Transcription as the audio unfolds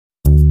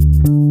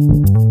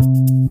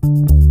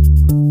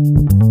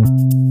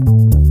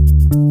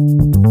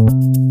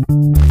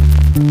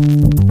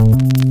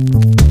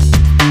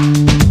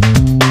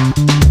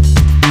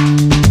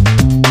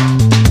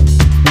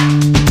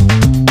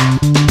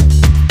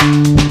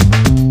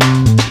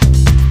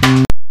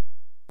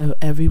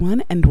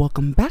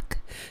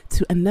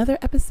another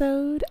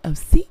episode of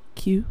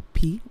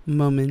CQP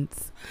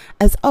Moments.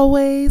 As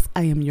always,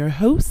 I am your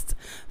host,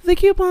 the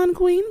Coupon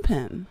Queen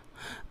Pin.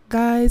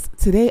 Guys,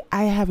 today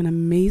I have an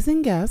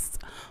amazing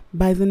guest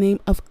by the name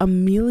of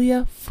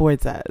Amelia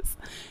Fortes.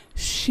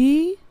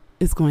 She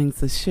is going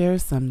to share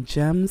some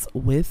gems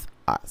with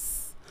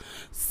us.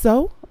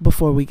 So,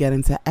 before we get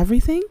into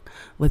everything,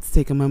 let's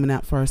take a moment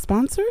out for our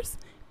sponsors,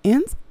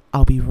 and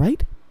I'll be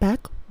right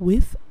back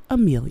with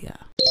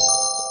Amelia.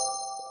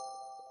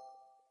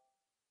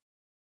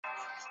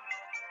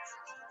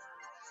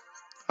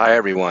 Hi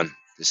everyone,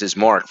 this is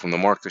Mark from the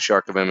Mark the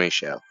Shark of MMA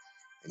show,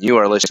 and you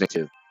are listening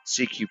to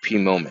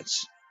CQP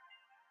Moments.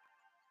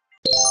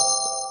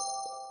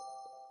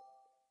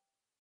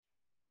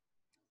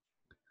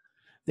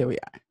 There we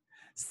are.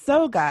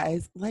 So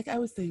guys, like I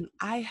was saying,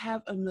 I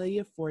have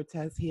Amelia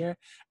Fortes here,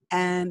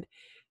 and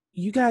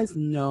you guys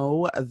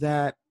know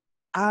that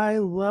I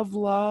love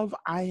love.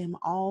 I am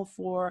all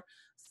for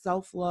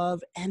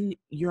self-love and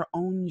your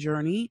own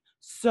journey.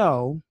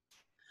 So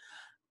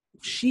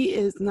she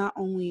is not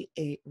only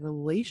a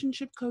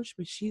relationship coach,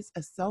 but she's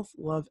a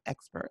self-love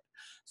expert.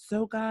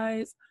 So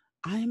guys,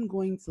 I am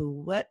going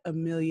to let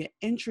Amelia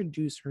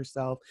introduce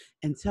herself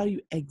and tell you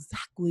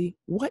exactly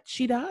what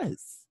she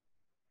does.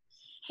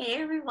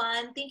 Hey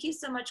everyone, thank you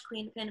so much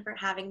Queen Pin for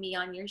having me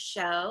on your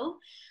show.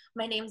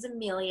 My name is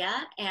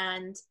Amelia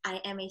and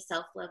I am a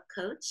self-love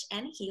coach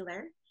and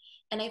healer.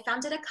 And I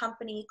founded a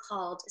company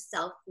called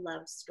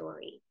Self-Love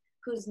Story,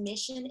 whose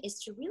mission is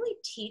to really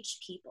teach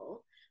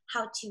people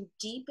how to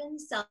deepen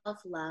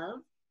self-love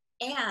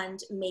and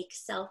make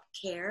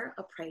self-care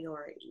a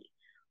priority.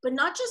 But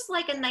not just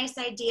like a nice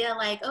idea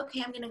like,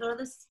 okay, I'm gonna go to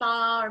the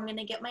spa, or I'm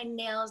gonna get my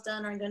nails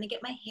done, or I'm gonna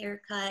get my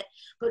hair cut,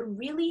 but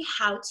really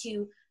how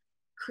to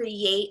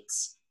create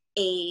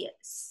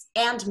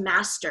and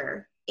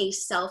master a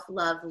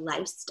self-love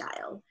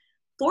lifestyle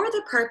for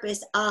the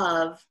purpose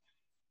of,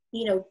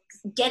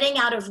 getting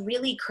out of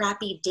really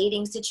crappy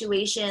dating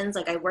situations.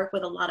 Like I work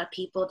with a lot of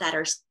people that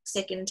are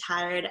sick and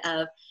tired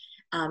of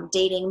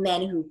dating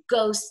men who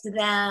ghost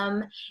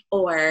them,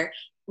 or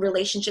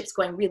relationships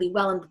going really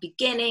well in the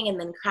beginning and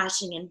then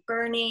crashing and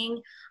burning.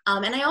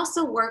 And I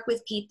also work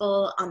with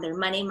people on their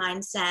money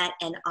mindset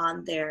and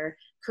on their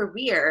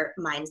career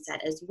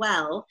mindset as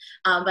well.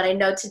 But I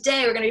know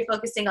today we're going to be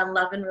focusing on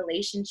love and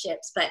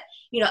relationships. But,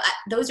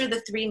 those are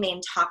the three main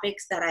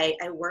topics that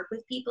I work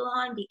with people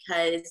on,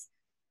 because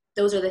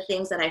those are the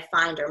things that I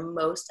find are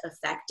most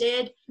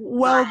affected.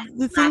 Well,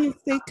 the thing is,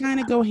 they kind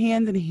of go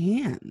hand in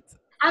hand.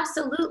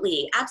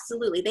 Absolutely.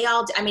 Absolutely. They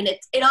all do. I mean,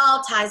 it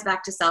all ties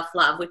back to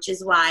self-love, which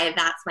is why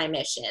that's my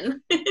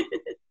mission.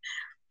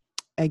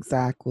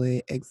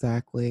 Exactly.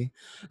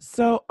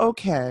 So,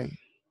 okay.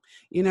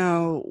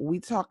 We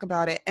talk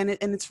about it, and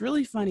it's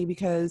really funny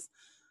because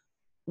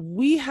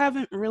we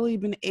haven't really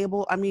been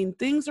able,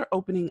 things are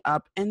opening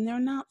up and they're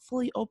not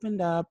fully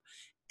opened up.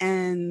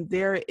 And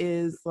there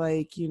is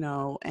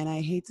and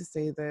I hate to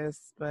say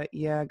this, but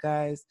yeah,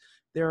 guys,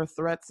 there are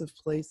threats of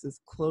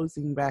places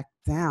closing back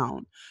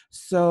down.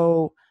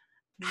 So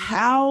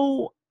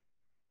how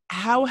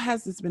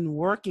has this been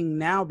working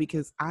now?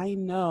 Because I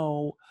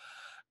know,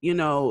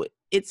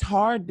 it's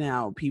hard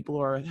now. People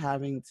are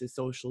having to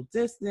social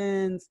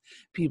distance.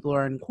 People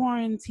are in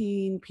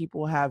quarantine.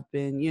 People have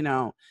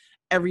been,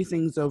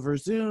 everything's over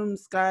Zoom,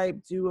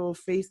 Skype, Duo,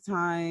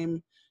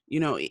 FaceTime,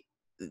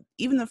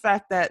 even the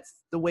fact that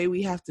the way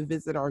we have to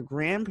visit our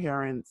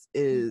grandparents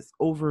is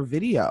over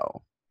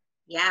video.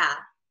 Yeah.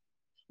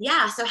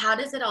 So how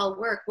does it all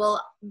work?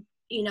 Well,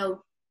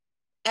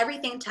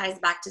 everything ties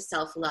back to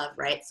self-love,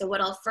 right? So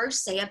what I'll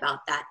first say about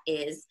that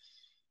is,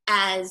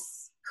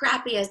 as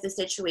crappy as the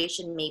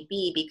situation may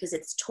be, because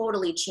it's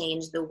totally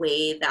changed the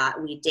way that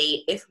we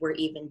date, if we're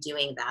even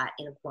doing that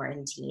in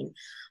quarantine,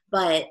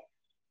 but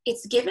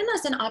it's given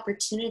us an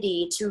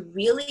opportunity to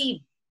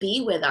really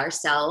be with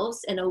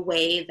ourselves in a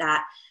way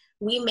that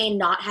we may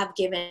not have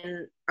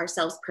given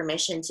ourselves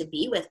permission to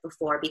be with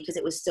before, because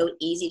it was so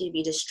easy to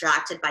be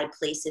distracted by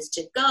places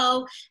to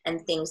go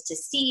and things to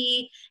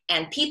see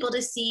and people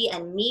to see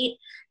and meet.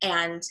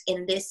 And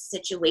in this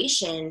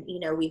situation,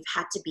 we've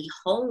had to be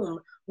home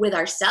with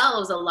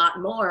ourselves a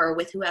lot more, or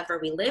with whoever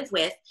we live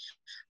with,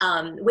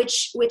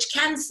 which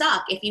can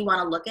suck if you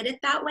want to look at it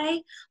that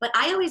way. But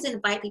I always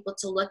invite people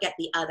to look at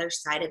the other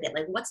side of it.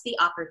 Like, what's the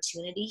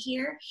opportunity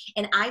here?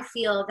 And I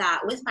feel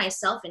that, with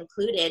myself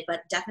included,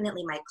 but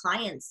definitely my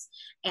clients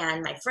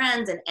and my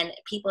friends and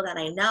people that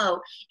I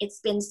know, it's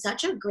been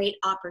such a great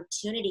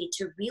opportunity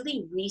to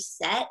really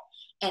reset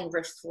and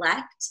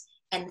reflect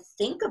and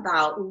think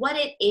about what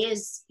it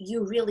is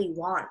you really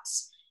want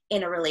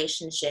in a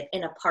relationship,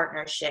 in a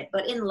partnership,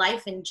 but in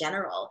life in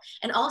general,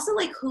 and also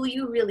like who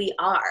you really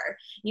are.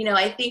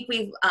 I think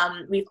we've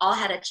all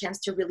had a chance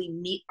to really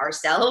meet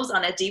ourselves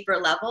on a deeper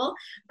level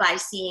by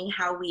seeing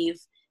how we've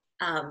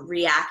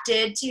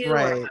reacted to,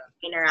 right, or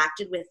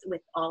interacted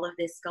with all of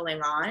this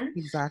going on.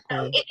 Exactly.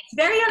 So it's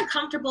very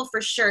uncomfortable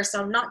for sure. So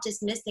I'm not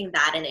dismissing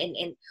that,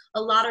 and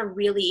a lot of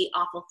really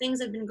awful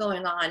things have been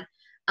going on,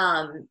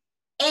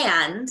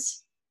 and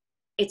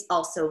it's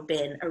also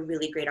been a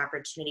really great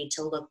opportunity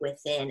to look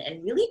within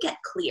and really get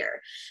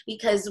clear.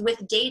 Because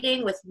with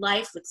dating, with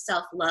life, with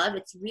self-love,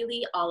 it's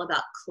really all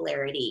about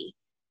clarity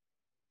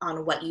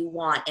on what you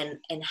want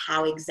and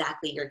how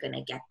exactly you're going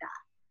to get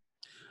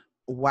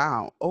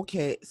Wow.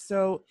 Okay.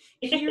 So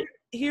that.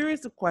 here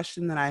is a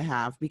question that I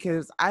have,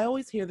 because I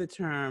always hear the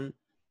term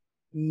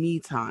me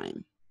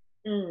time.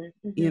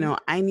 Mm-hmm.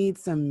 I need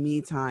some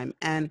me time.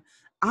 And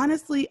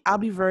honestly, I'll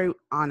be very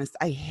honest,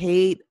 I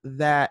hate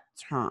that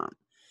term.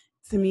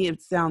 To me,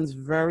 it sounds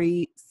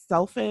very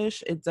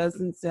selfish. It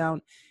doesn't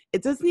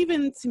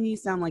even to me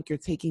sound like you're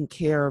taking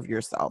care of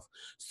yourself.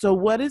 So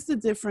what is the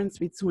difference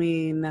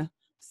between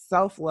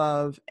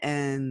self-love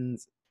and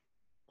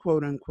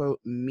quote unquote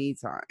me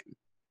time?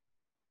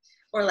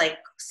 Or like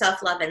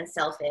self-love and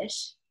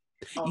selfish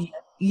also.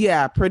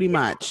 Yeah, pretty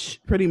much.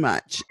 Pretty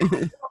much.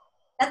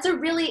 That's a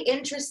really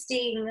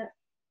interesting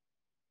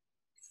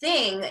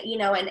thing,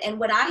 and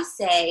what I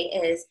say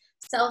is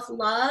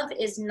self-love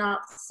is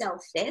not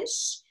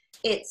selfish,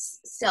 it's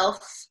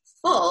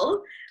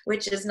self-full,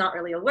 which is not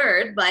really a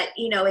word, but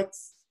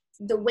it's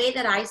the way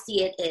that I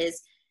see it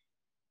is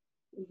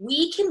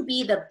we can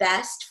be the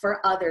best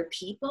for other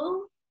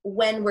people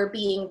when we're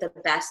being the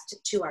best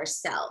to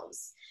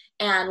ourselves.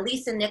 And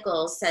Lisa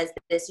Nichols says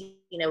this,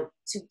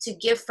 to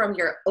give from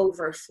your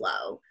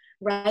overflow,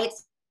 right?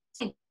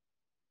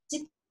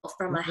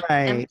 From a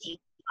Right. empty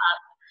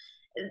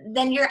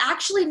then you're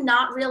actually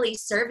not really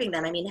serving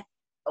them. I mean,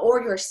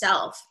 or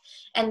yourself.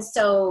 And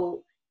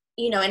so,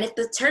 and if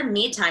the term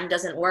me time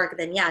doesn't work,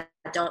 then yeah,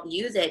 don't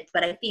use it.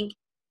 But I think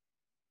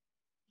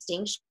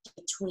distinction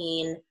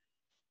between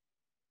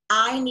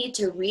I need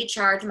to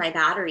recharge my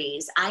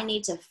batteries, I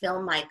need to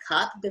fill my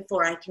cup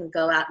before I can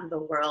go out in the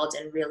world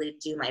and really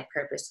do my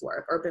purpose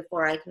work, or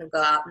before I can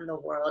go out in the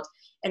world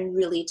and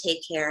really take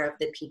care of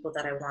the people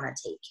that I want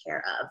to take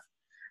care of.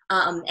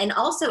 And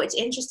also it's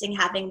interesting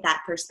having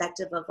that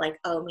perspective of like,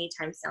 oh, me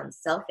time sounds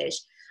selfish.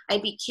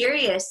 I'd be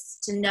curious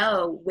to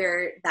know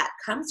where that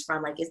comes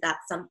from. Like, is that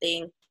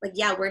something like,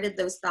 yeah, where did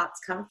those thoughts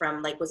come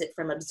from? Like, was it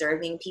from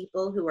observing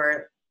people who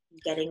are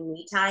getting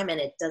me time and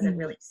it doesn't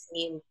really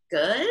seem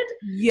good?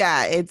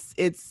 Yeah,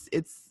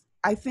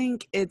 I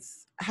think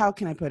it's, how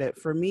can I put it?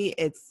 For me,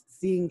 it's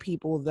seeing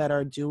people that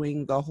are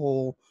doing the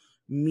whole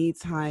me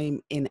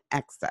time in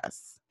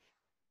excess.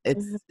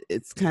 Mhm.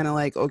 It's kind of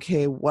like,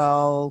 okay,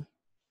 well,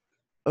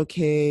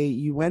 okay,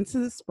 you went to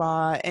the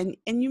spa, and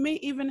you may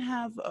even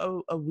have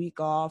a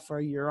week off,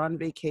 or you're on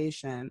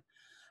vacation,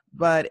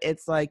 but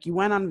it's like you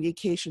went on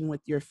vacation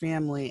with your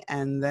family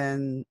and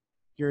then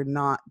you're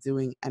not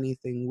doing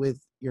anything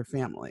with your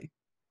family.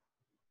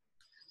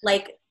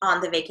 Like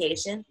on the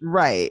vacation.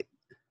 Right.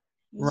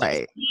 Yeah,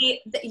 Right.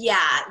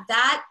 yeah,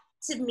 that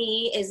to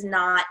me is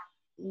not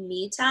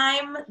me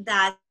time.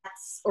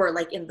 That's, or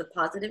like in the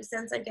positive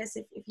sense, I guess,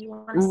 if you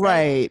want to say,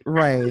 Right. that to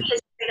Right. me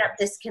is straight up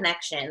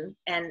disconnection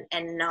and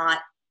not,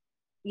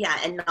 yeah,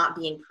 and not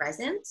being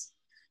present.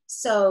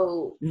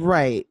 So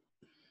Right.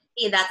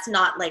 yeah, that's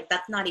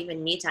not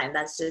even me time.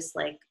 That's just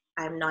like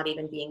I'm not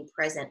even being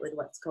present with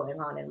what's going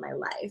on in my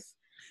life.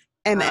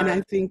 And Um,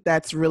 I think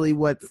that's really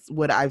what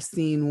I've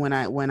seen when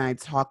I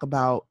talk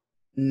about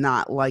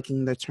not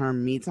liking the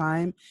term me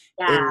time,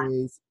 yeah.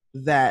 is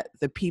that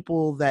the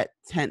people that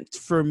tend,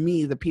 for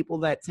me, the people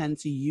that tend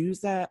to use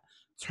that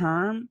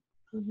term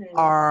Mhm.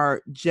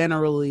 are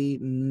generally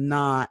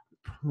not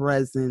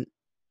present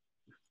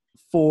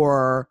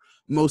for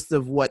most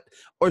of what,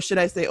 or should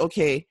I say,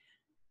 okay,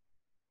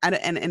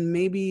 and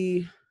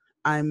maybe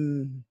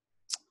I'm,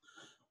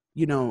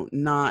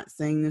 not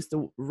saying this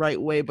the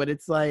right way, but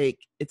it's like,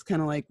 it's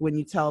kind of like when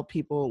you tell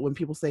people, when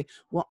people say,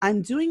 well,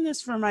 I'm doing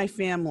this for my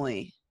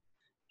family.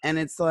 And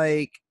it's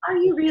like, Are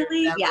you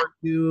really?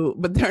 Yeah.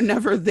 but they're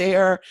never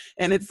there.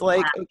 And it's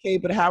like, okay,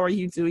 but how are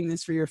you doing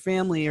this for your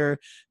family or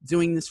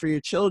doing this for your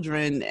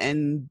children?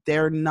 And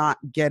they're not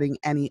getting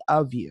any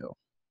of you.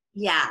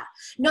 Yeah.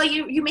 No,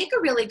 you make a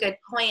really good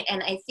point,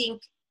 and I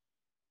think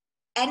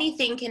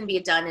anything can be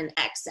done in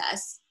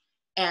excess,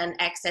 and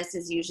excess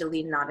is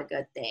usually not a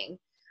good thing.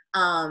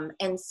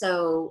 And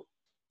so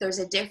there's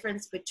a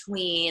difference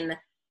between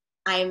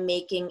I'm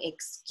making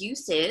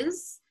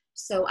excuses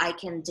so I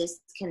can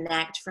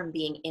disconnect from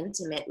being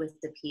intimate with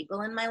the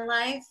people in my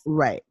life,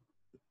 Right.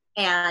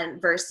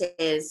 and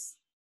versus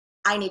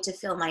I need to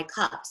fill my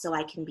cup so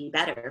I can be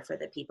better for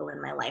the people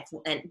in my life,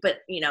 and but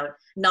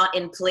not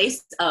in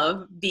place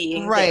of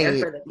being there Right.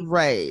 for the people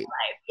Right. in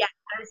my life. Yeah,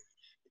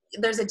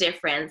 there's a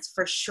difference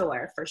for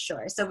sure, for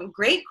sure. So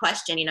great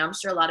question. I'm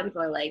sure a lot of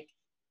people are like,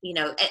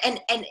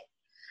 and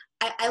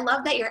I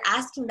love that you're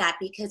asking that,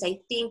 because I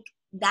think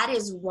that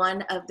is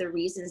one of the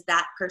reasons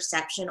that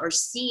perception, or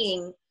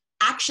seeing,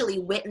 actually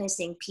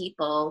witnessing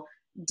people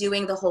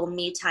doing the whole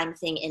me time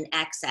thing in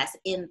excess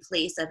in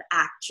place of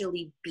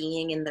actually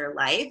being in their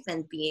life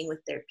and being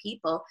with their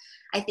people,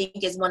 I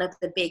think is one of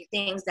the big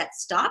things that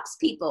stops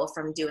people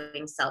from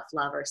doing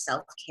self-love or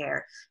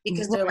self-care,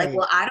 because they're like, Right.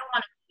 well, I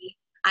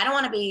don't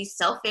want to be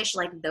selfish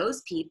like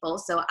those people,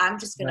 so I'm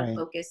just going to Right.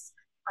 focus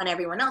on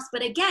everyone else.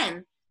 But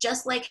again,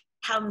 just like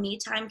how me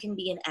time can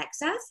be in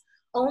excess,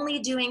 only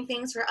doing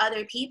things for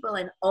other people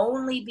and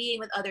only being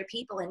with other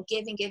people and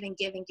giving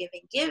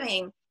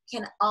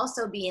can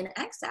also be in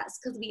excess,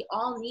 because we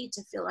all need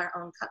to fill our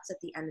own cups at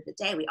the end of the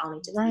day. We all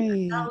need to feed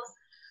Right. ourselves.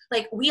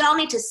 Like, we all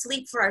need to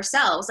sleep for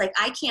ourselves. Like,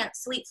 I can't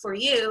sleep for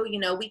you, you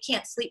know, we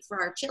can't sleep for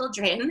our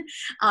children.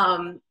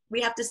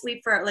 We have to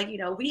sleep for, like, you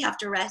know, we have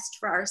to rest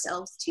for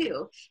ourselves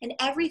too. And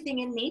everything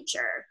in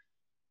nature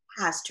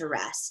has to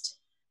rest.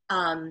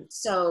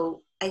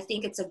 So I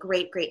think it's a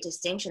great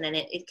distinction, and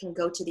it can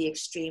go to the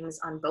extremes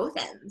on both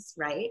ends,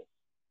 right?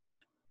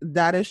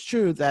 That is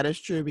true. That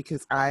is true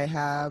because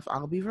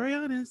I'll be very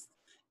honest.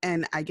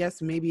 And I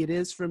guess maybe it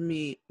is from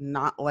me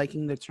not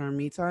liking the term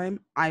me time.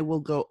 I will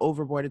go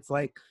overboard. It's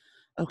like,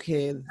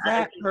 okay, Other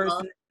that people.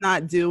 person is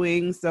not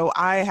doing, so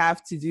I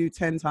have to do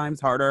 10 times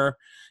harder,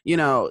 you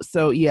know?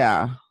 So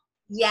yeah.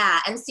 Yeah,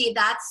 and see,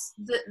 that's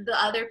the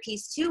other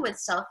piece too with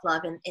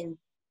self-love, and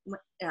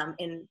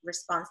in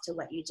response to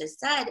what you just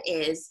said,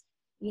 is,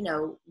 you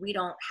know, we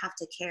don't have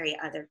to carry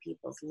other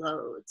people's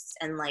loads,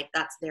 and like,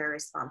 that's their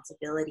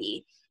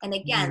responsibility. And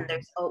again, Right.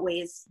 there's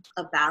always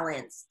a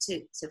balance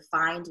to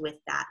find with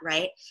that,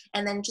 right?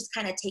 And then just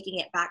kind of taking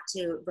it back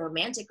to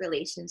romantic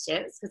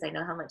relationships, because I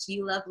know how much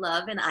you love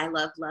love and I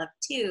love love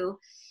too.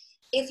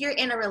 If you're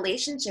in a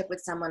relationship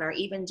with someone, or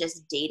even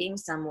just dating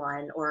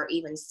someone, or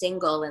even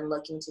single and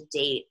looking to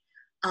date,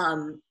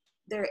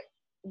 there,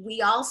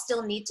 we all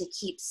still need to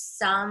keep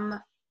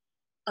some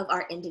of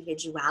our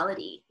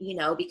individuality, you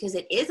know, because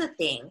it is a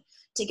thing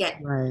to get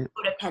Right.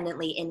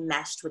 codependently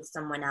enmeshed with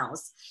someone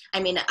else. I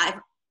mean,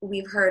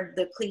 we've heard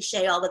the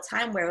cliche all the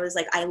time where it was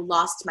like, I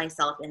lost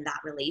myself in that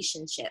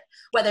relationship,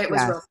 whether it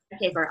was Yes.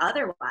 romantic or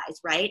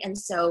otherwise, right? And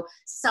so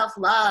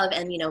self-love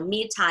and, you know,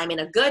 me time in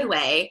a good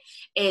way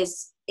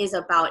is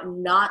about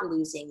not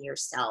losing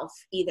yourself,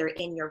 either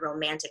in your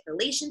romantic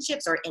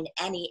relationships or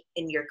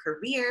in your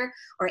career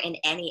or in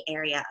any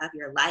area of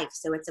your life.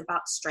 So it's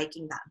about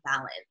striking that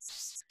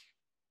balance.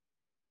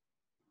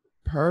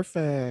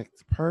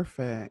 Perfect.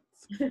 Perfect.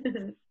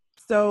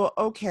 So,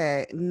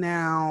 okay,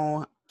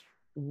 now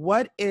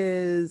what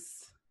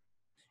is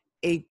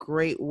a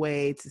great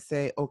way to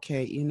say,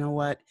 okay, you know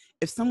what?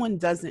 If someone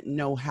doesn't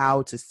know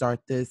how to start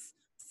this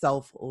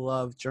self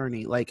love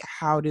journey, like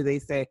how do they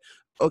say,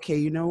 okay,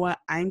 you know what?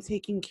 I'm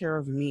taking care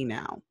of me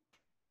now.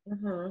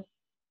 Hmm.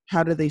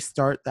 How do they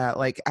start that?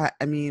 Like,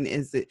 I mean,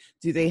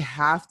 do they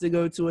have to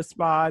go to a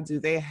spa? Do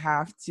they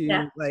have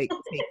Yeah. to like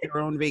take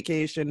their own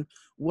vacation?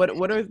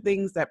 What are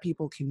things that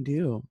people can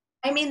do?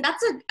 I mean,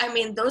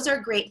 those are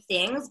great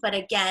things, but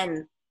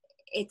again,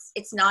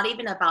 it's not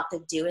even about the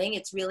doing.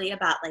 It's really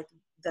about like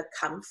the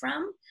come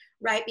from,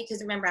 right?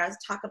 Because remember, I was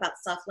talking about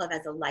self-love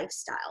as a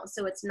lifestyle.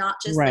 So it's not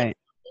just like Right.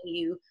 something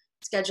you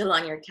schedule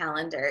on your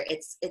calendar.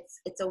 It's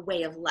a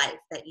way of life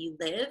that you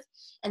live.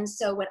 And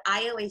so what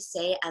I always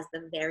say as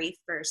the very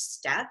first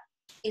step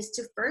is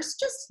to first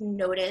just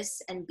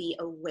notice and be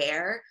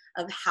aware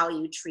of how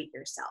you treat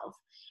yourself.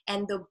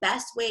 And the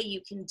best way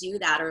you can do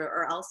that,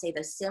 or I'll say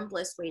the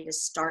simplest way to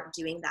start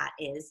doing that,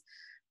 is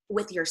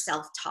with your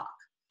self-talk.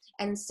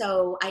 And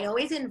so I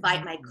always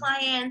invite my Mhm.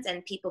 clients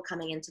and people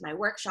coming into my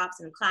workshops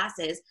and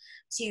classes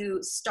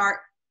to start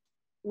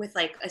with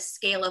like a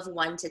scale of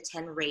 1 to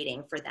 10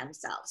 rating for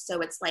themselves.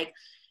 So it's like,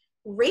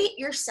 rate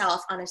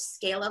yourself on a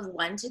scale of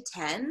 1 to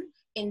 10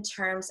 in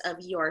terms of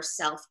your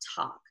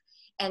self-talk.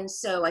 And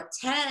so a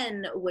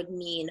 10 would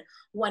mean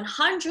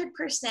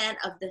 100%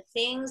 of the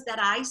things that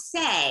I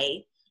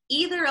say,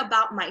 either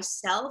about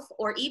myself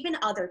or even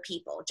other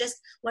people, just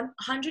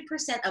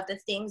 100% of the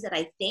things that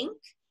I think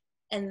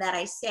and that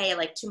I say,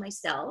 like, to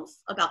myself,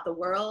 about the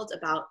world,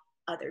 about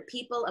other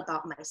people,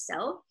 about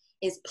myself,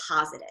 is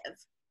positive.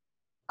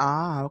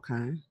 Ah,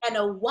 okay. And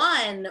a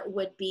 1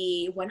 would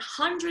be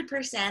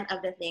 100%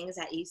 of the things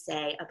that you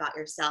say about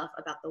yourself,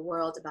 about the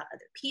world, about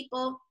other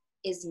people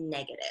is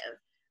negative,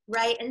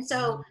 right? And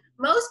so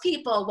most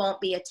people won't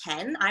be a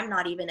 10. I'm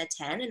not even a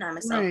 10, and I'm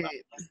a self-love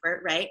Right.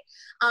 expert, right?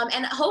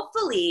 And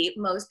hopefully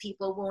most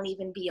people won't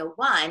even be a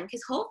 1,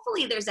 because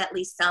hopefully there's at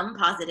least some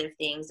positive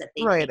things that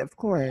they Right, think. of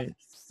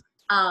course.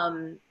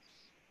 Um,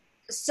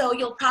 so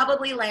you'll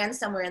probably land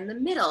somewhere in the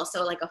middle.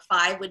 So like a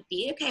 5 would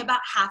be okay,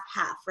 about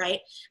half, right?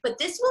 But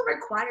this will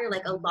require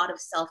like a lot of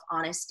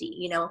self-honesty,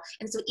 you know?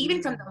 And so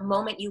even from Mhm. the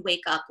moment you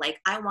wake up,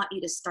 like, I want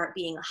you to start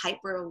being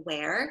hyper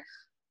aware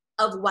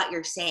of what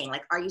you're saying.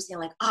 Like, are you saying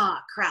like, oh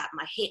crap,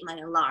 I hate my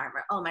alarm,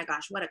 or oh my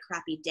gosh, what a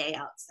crappy day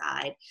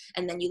outside?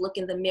 And then you look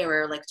in the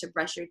mirror like to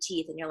brush your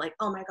teeth and you're like,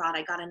 oh my God,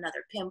 I got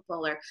another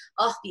pimple, or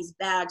oh, these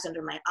bags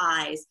under my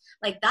eyes.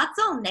 Like, that's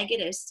all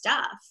negative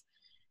stuff,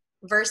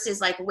 versus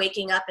like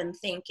waking up and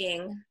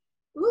thinking,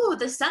 ooh,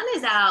 the sun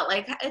is out,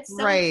 like, it's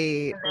so nice.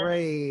 Right, And then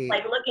right.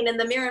 like looking in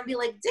the mirror and be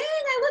like, dang,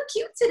 I look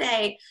cute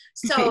today.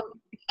 So,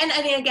 and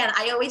I mean, again,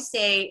 I always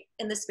say,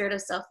 in the spirit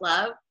of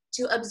self-love,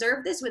 to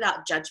observe this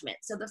without judgment.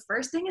 So the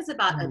first thing is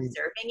about Right.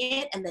 observing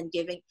it, and then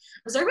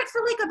observe it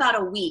for like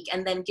about a week,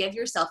 and then give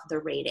yourself the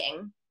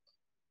rating.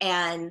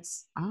 And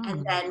Ah,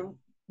 then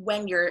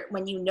when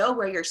you know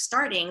where you're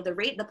starting,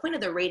 the point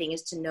of the rating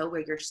is to know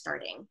where you're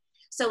starting.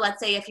 So let's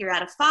say if you're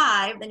at a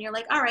 5, then you're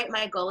like, all right,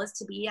 my goal is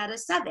to be at a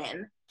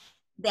 7.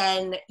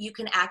 Then you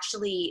can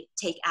actually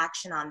take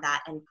action on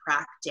that and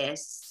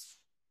practice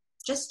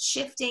just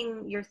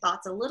shifting your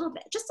thoughts a little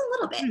bit, just a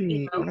little bit,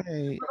 Right, a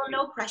right. little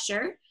no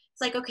pressure.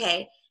 It's like,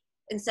 okay,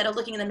 instead of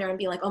looking in the mirror and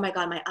being like, oh my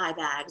God, my eye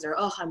bags, or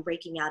oh, I'm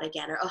breaking out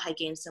again, or oh, I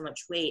gained so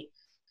much weight.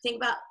 Think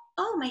about,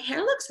 oh, my hair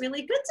looks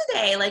really good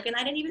today. Like, and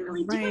I didn't even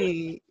really do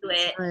anything Right, to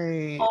it.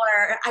 right.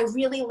 Or I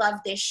really love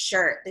this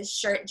shirt. This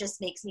shirt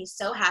just makes me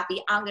so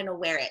happy. I'm going to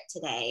wear it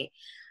today.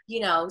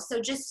 So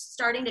just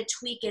starting to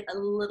tweak it a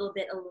little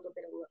bit, a little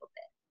bit, a little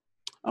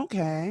bit.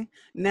 Okay.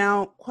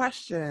 Now,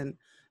 question,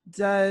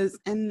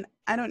 and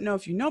I don't know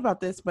if you know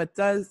about this, but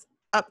does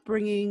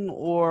upbringing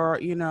or,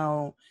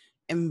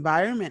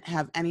 environment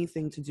have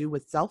anything to do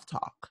with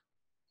self-talk?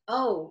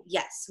 Oh,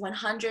 yes,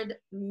 100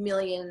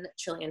 million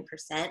trillion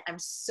percent. I'm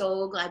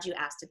so glad you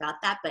asked about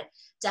that. But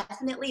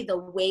definitely the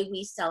way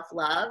we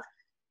self-love,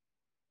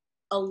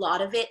 a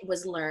lot of it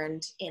was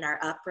learned in our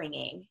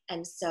upbringing.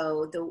 And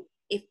so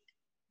if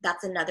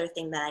that's another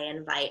thing that I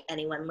invite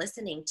anyone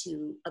listening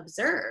to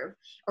observe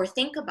or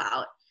think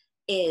about,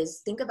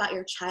 is think about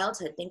your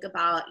childhood, think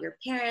about your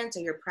parents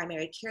or your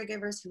primary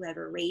caregivers,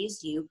 whoever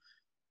raised you.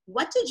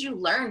 What did you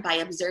learn by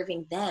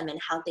observing them and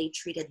how they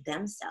treated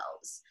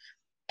themselves?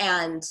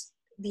 And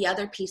the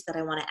other piece that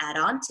I want to add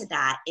on to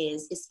that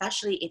is,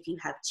 especially if you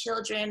have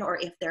children or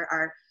if there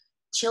are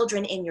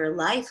children in your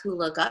life who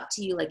look up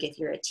to you, like if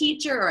you're a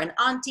teacher or an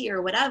auntie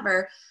or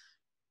whatever,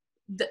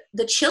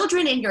 the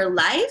children in your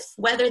life,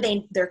 whether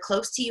they're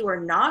close to you or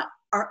not,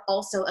 are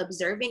also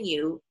observing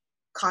you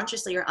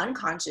consciously or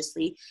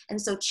unconsciously.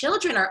 And so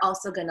children are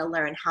also going to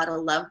learn how to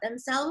love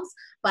themselves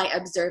by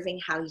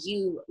observing how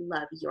you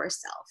love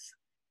yourself,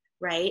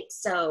 right?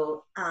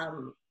 So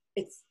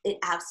it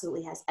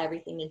absolutely has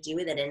everything to do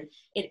with it. And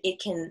it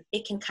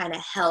can kind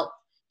of help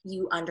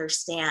you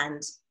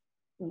understand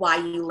why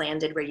you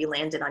landed where you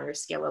landed on your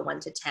scale of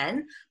 1 to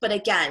 10. But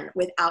again,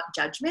 without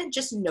judgment,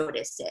 just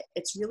notice it.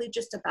 It's really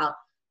just about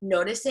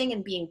noticing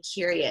and being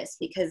curious,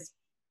 because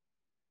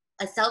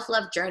a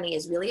self-love journey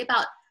is really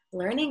about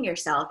learning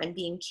yourself and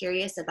being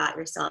curious about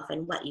yourself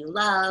and what you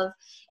love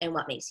and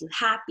what makes you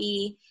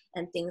happy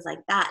and things like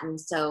that. And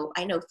so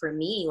I know for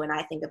me, when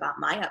I think about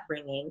my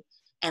upbringing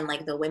and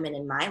like the women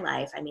in my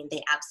life, I mean,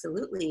 they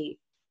absolutely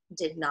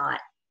did not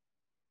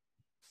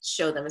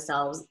show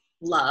themselves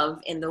love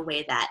in the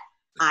way that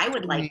I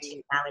would like to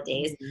Right,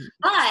 nowadays. right.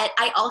 But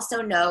I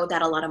also know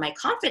that a lot of my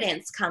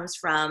confidence comes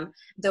from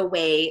the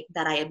way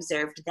that I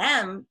observed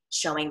them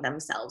showing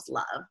themselves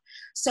love.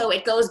 So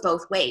it goes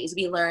both ways.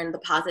 We learn the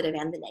positive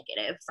and the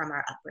negative from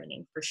our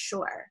upbringing, for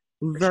sure.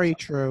 For Very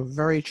true,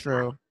 very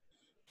true.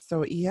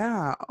 So,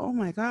 yeah, oh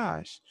my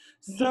gosh.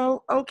 sure.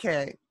 So,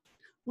 okay,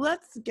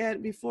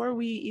 before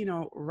we,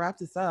 wrap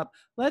this up,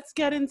 let's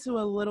get into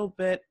a little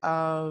bit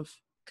of,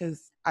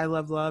 because I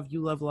love love,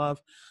 you love love.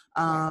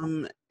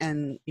 Yes.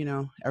 And,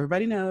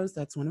 everybody knows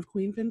that's one of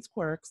Queen Pin's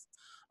quirks.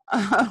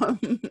 Um,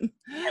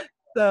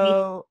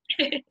 so,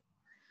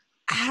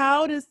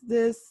 how does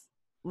this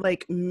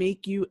like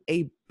make you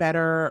a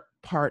better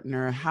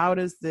partner? How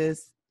does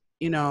this,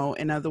 in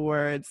other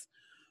words,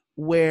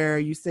 where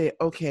you say,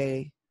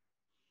 okay,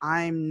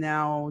 I'm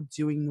now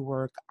doing the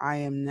work, I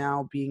am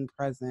now being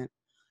present,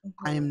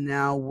 I Mhm. am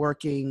now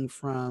working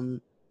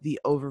from the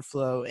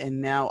overflow,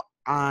 and now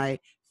I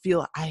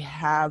feel I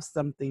have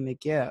something to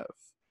give.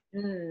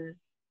 Mm,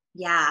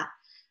 yeah,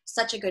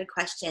 such a good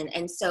question.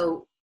 And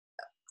so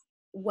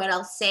what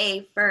I'll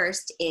say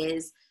first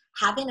is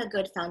having a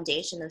good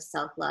foundation of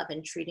self-love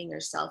and treating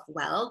yourself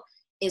well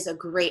is a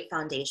great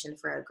foundation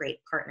for a great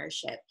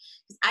partnership.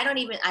 I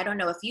don't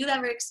know if you've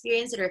ever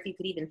experienced it or if you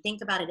could even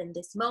think about it in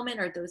this moment,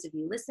 or those of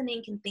you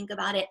listening can think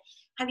about it.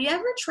 Have you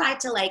ever tried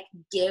to like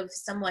give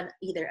someone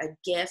either a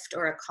gift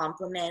or a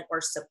compliment or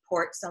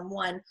support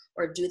someone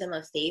or do them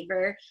a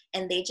favor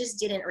and they just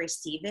didn't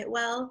receive it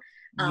well?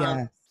 Um,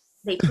 Yes.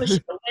 they push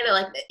it away. They're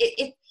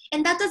like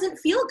and that doesn't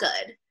feel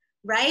good,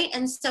 right?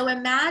 And so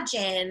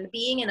imagine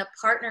being in a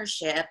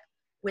partnership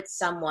with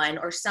someone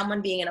or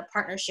someone being in a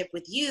partnership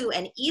with you,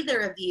 and either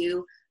of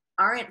you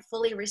aren't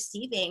fully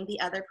receiving the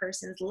other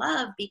person's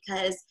love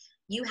because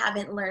you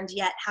haven't learned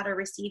yet how to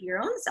receive your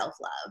own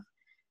self-love.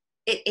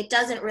 It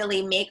doesn't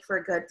really make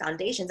for good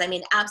foundations. I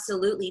mean,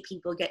 absolutely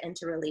people get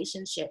into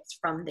relationships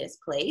from this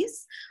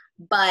place,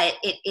 but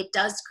it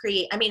does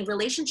create, I mean,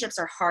 relationships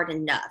are hard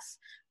enough,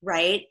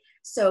 right?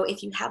 So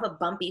if you have a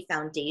bumpy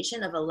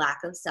foundation of a lack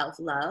of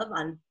self-love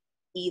on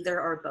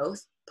either or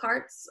both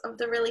parts of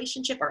the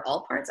relationship, or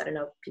all parts, I don't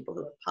know, people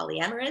who are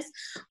polyamorous,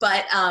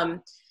 but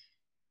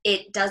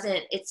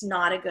it's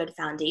not a good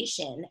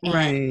foundation.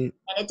 Right. And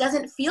it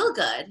doesn't feel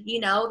good,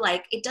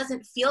 like it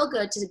doesn't feel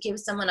good to give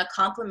someone a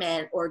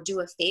compliment or do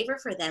a favor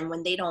for them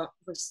when they don't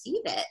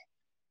receive it.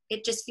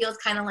 It just feels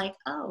kind of like,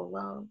 oh,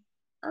 well,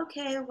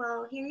 okay,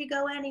 well, here you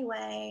go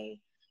anyway.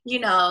 you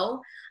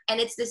know. And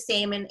it's the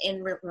same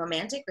in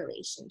romantic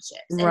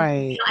relationships. And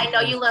Right. I know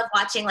you love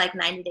watching like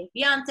 90 Day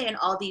Fiance and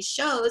all these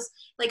shows.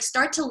 Like,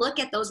 start to look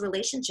at those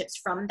relationships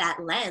from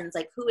that lens.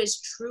 Like, who is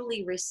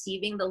truly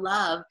receiving the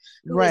love,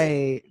 who is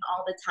Right.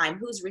 all the time,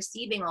 who's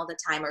receiving all the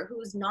time, or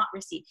who's not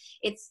receiving.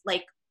 It's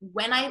like,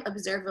 when I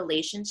observe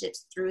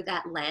relationships through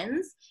that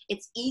lens,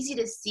 it's easy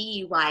to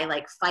see why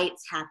like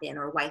fights happen,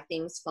 or why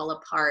things fall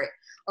apart,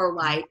 or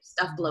why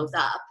stuff blows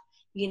up,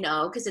 you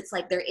know, because it's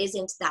like there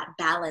isn't that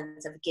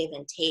balance of give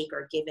and take,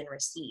 or give and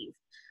receive.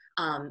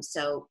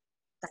 So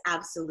that's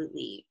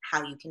absolutely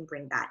how you can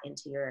bring that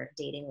into your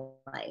dating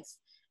life.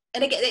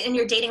 And again, in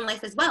your dating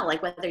life as well,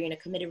 like whether you're in a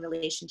committed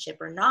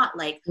relationship or not,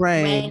 like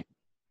when, Right.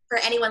 for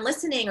anyone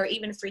listening, or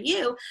even for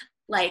you,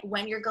 like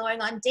when you're going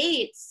on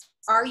dates,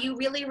 are you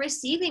really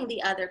receiving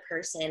the other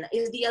person?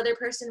 Is the other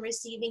person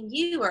receiving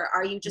you? Or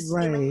are you just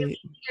feeling Right. really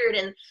weird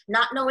and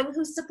not knowing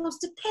who's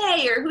supposed to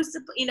pay, or who's,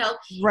 you know,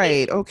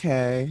 Right.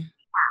 Okay.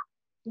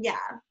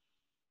 yeah.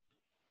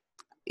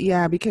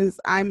 Yeah, because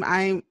and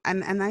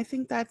I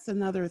think that's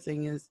another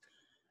thing is,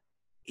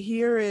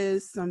 here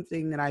is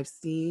something that I've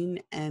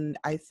seen, and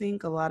I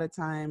think a lot of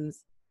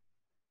times,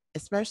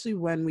 especially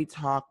when we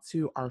talk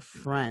to our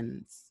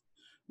friends,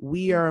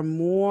 we are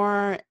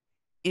more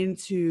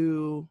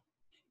into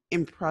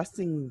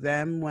impressing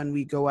them when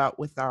we go out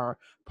with our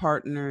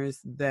partners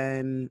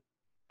than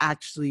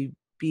actually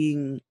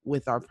being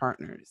with our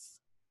partners.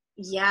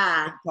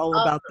 Yeah. It's all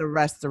Oh, about the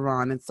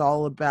restaurant. It's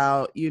all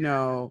about,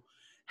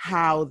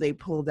 how they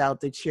pulled out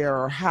the chair,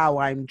 or how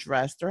I'm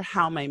dressed, or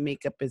how my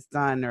makeup is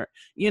done, or,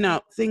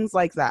 things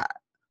like that.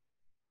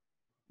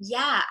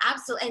 yeah,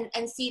 absolutely.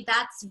 And see,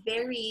 that's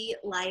very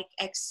like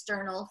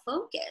external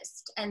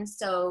focused. And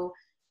so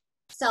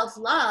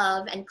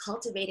self-love and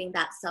cultivating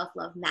that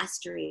self-love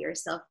mastery or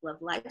self-love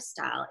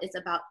lifestyle is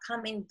about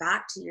coming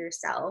back to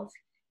yourself,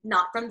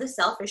 not from the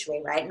selfish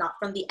way, right? Not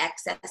from the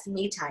excess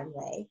me time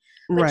way,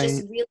 but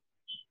just Right. really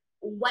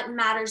what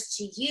matters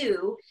to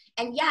you.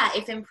 And yeah,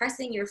 if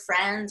impressing your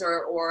friends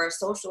or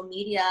social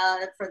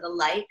media for the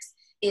likes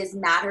is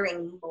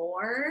mattering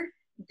more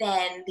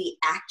than the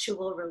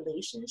actual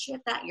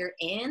relationship that you're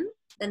in,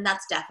 then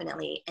that's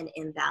definitely an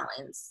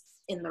imbalance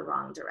in the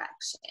wrong I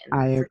direction.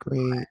 For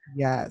agree.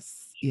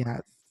 Yes.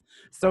 Yes.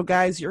 So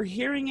guys, you're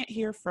hearing it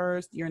here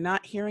first. You're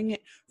not hearing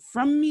it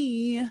from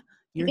me.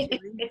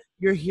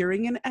 You're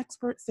hearing an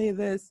expert say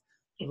this.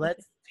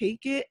 Let's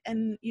take it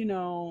and,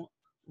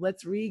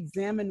 let's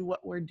re-examine what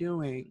we're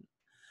doing.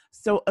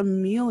 So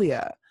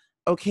Amelia,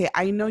 okay,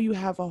 I know you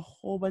have a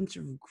whole bunch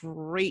of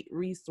great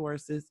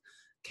resources.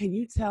 Can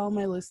you tell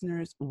my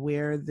listeners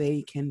where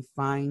they can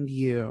find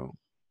you?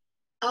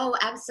 Oh,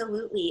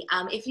 absolutely.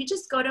 If you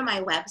just go to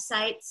my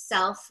website,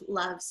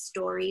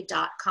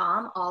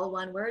 selflovestory.com, all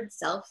one word,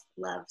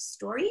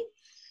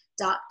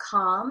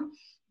 selflovestory.com,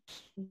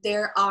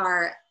 there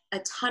are a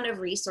ton of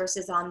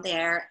resources on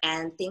there,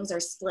 and things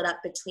are split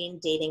up between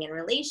dating and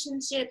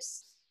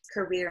relationships,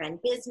 career and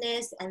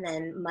business, and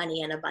then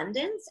money and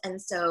abundance.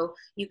 And so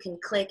you can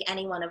click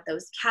any one of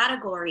those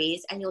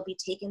categories and you'll be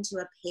taken to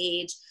a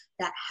page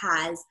that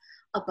has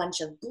a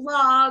bunch of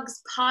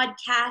blogs,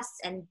 podcasts,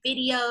 and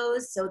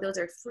videos. So those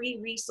are free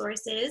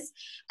resources.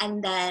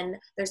 And then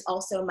there's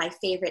also my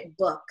favorite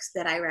books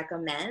that I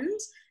recommend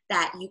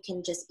that you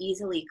can just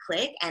easily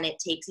click, and it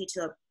takes you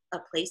to a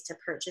place to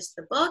purchase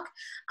the book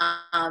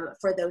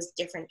for those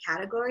different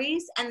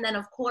categories. And then,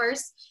 of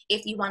course,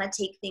 if you want to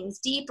take things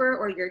deeper,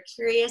 or you're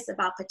curious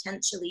about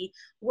potentially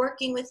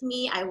working with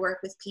me, I work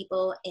with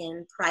people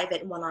in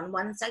private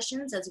one-on-one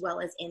sessions as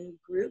well as in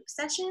group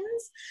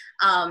sessions.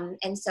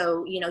 And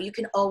so, you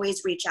can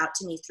always reach out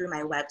to me through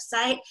my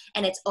website,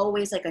 and it's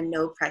always like a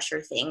no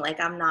pressure thing. Like,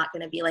 I'm not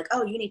going to be like,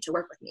 oh, you need to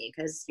work with me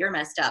because you're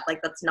messed up.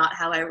 Like, that's not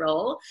how I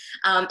roll.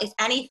 If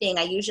anything,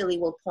 I usually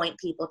will point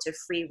people to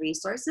free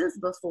resources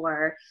before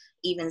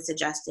even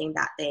suggesting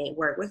that they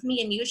work with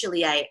me. And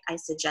usually I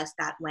suggest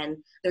that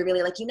when they're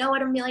really like, you know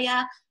what,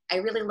 Amelia, I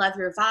really love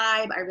your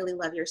vibe. I really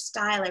love your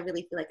style. I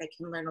really feel like I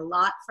can learn a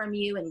lot from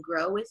you and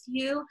grow with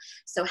you.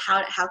 So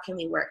how can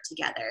we work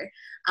together?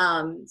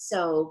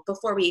 So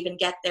before we even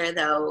get there,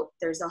 though,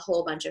 there's a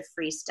whole bunch of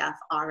free stuff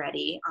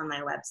already on my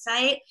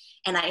website.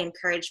 And I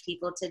encourage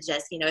people to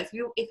just, if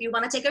you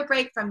want to take a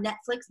break from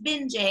Netflix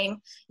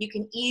binging, you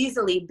can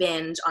easily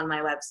binge on my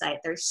website.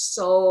 There's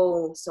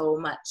so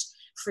much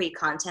free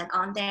content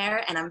on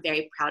there, and I'm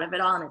very proud of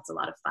it all, and it's a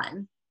lot of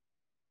fun.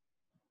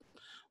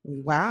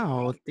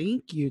 Wow.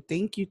 Thank you.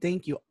 Thank you.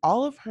 Thank you.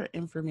 All of her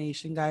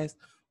information, guys,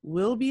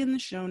 will be in the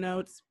show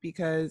notes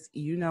because,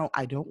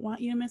 I don't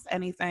want you to miss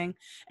anything.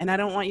 And I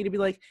don't want you to be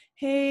like,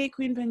 hey,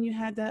 Queen Pen, you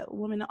had that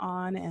woman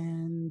on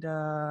and,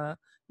 the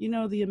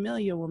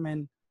Amelia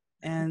woman,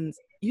 and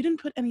you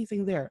didn't put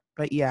anything there.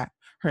 But yeah,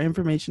 her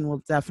information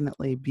will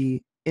definitely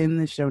be in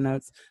the show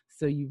notes.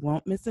 So you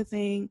won't miss a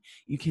thing.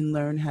 You can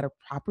learn how to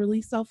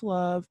properly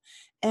self-love.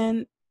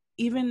 And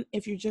even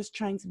if you're just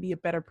trying to be a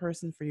better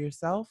person for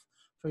yourself,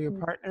 for your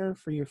partner,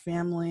 for your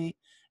family,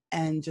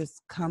 and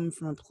just come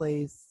from a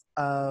place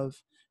of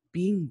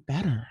being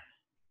better.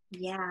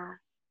 Yeah.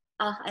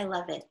 Oh, I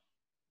love it.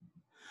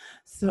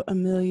 So,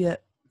 Amelia,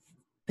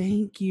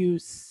 thank you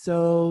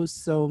so,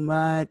 so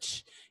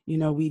much.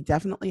 We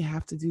definitely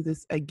have to do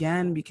this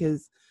again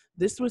because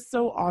this was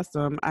so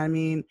awesome. I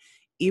mean,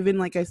 even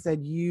like I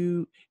said,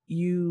 you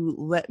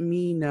let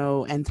me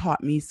know and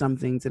taught me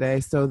something today.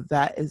 So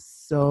that is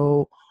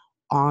so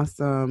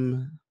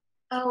awesome.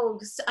 Oh,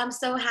 I'm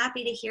so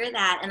happy to hear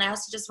that. And I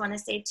also just want to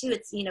say too,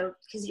 it's,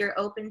 because you're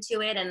open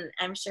to it, and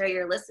I'm sure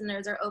your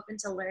listeners are open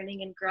to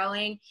learning and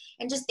growing.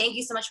 And just thank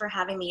you so much for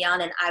having me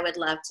on. And I would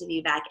love to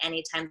be back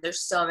anytime.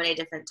 There's so many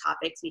different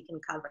topics we can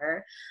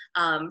cover.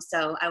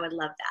 So I would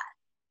love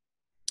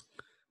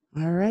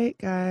that. All right,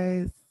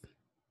 guys.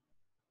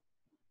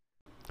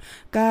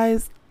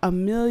 Guys,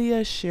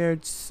 Amelia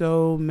shared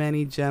so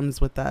many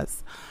gems with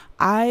us.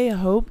 I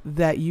hope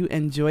that you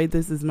enjoyed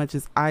this as much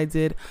as I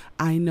did.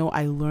 I know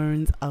I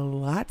learned a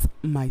lot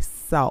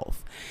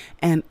myself.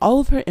 And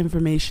all of her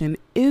information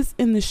is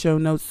in the show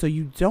notes, so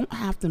you don't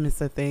have to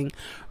miss a thing.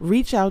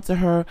 Reach out to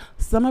her.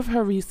 Some of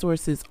her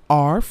resources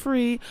are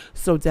free,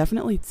 so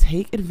definitely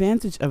take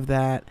advantage of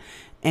that.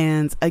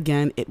 And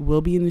again, it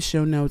will be in the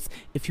show notes.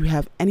 If you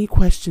have any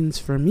questions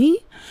for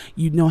me,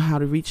 you know how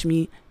to reach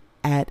me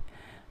at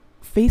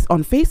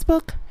on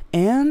Facebook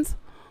and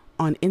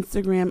on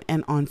Instagram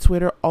and on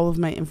Twitter. All of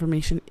my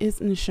information is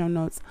in the show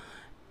notes.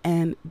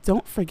 And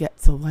don't forget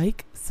to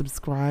like,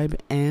 subscribe,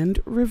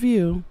 and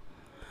review.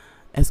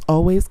 As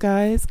always,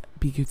 guys,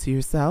 be good to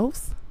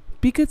yourselves,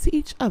 be good to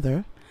each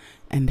other,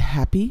 and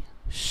happy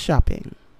shopping.